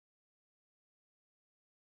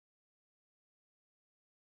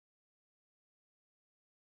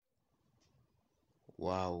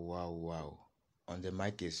Wow. On the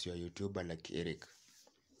mic is your YouTuber like Erick.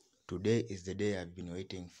 Today is the day I've been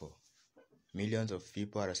waiting for. Millions of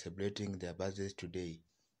people are celebrating their birthdays today.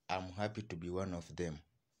 I'm happy to be one of them.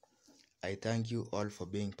 I thank you all for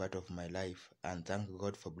being part of my life and thank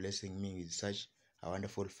God for blessing me with such a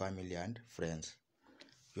wonderful family and friends.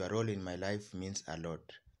 Your role in my life means a lot.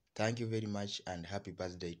 Thank you very much and happy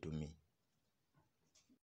birthday to me.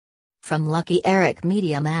 From Lucky Erick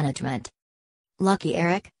Media Management. Lucky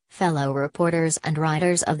Erick, fellow reporters and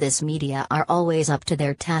writers of this media are always up to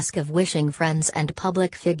their task of wishing friends and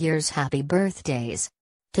public figures happy birthdays.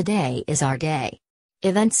 Today is our day.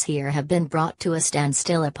 Events here have been brought to a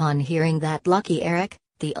standstill upon hearing that Lucky Erick,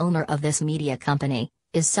 the owner of this media company,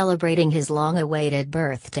 is celebrating his long-awaited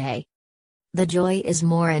birthday. The joy is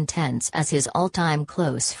more intense as his all-time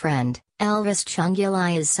close friend, Elvis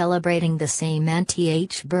Chungulai, is celebrating the same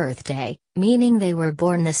nth birthday, meaning they were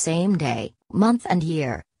born the same day, month and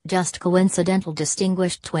year, just coincidental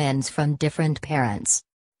distinguished twins from different parents.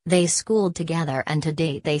 They schooled together and to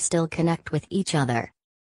date they still connect with each other.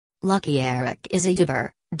 Lucky Erick is a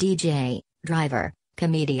YouTuber, DJ, driver,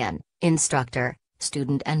 comedian, instructor,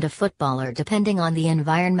 student and a footballer depending on the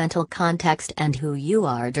environmental context and who you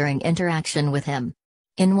are during interaction with him.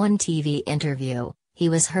 In one TV interview, he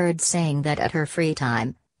was heard saying that at her free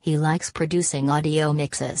time, he likes producing audio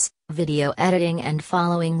mixes, video editing and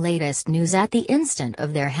following latest news at the instant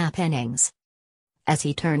of their happenings. As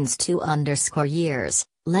he turns 2 years,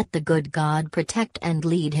 let the good God protect and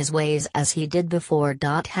lead his ways as he did before.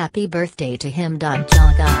 Happy birthday to him. Jal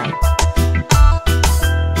Guy.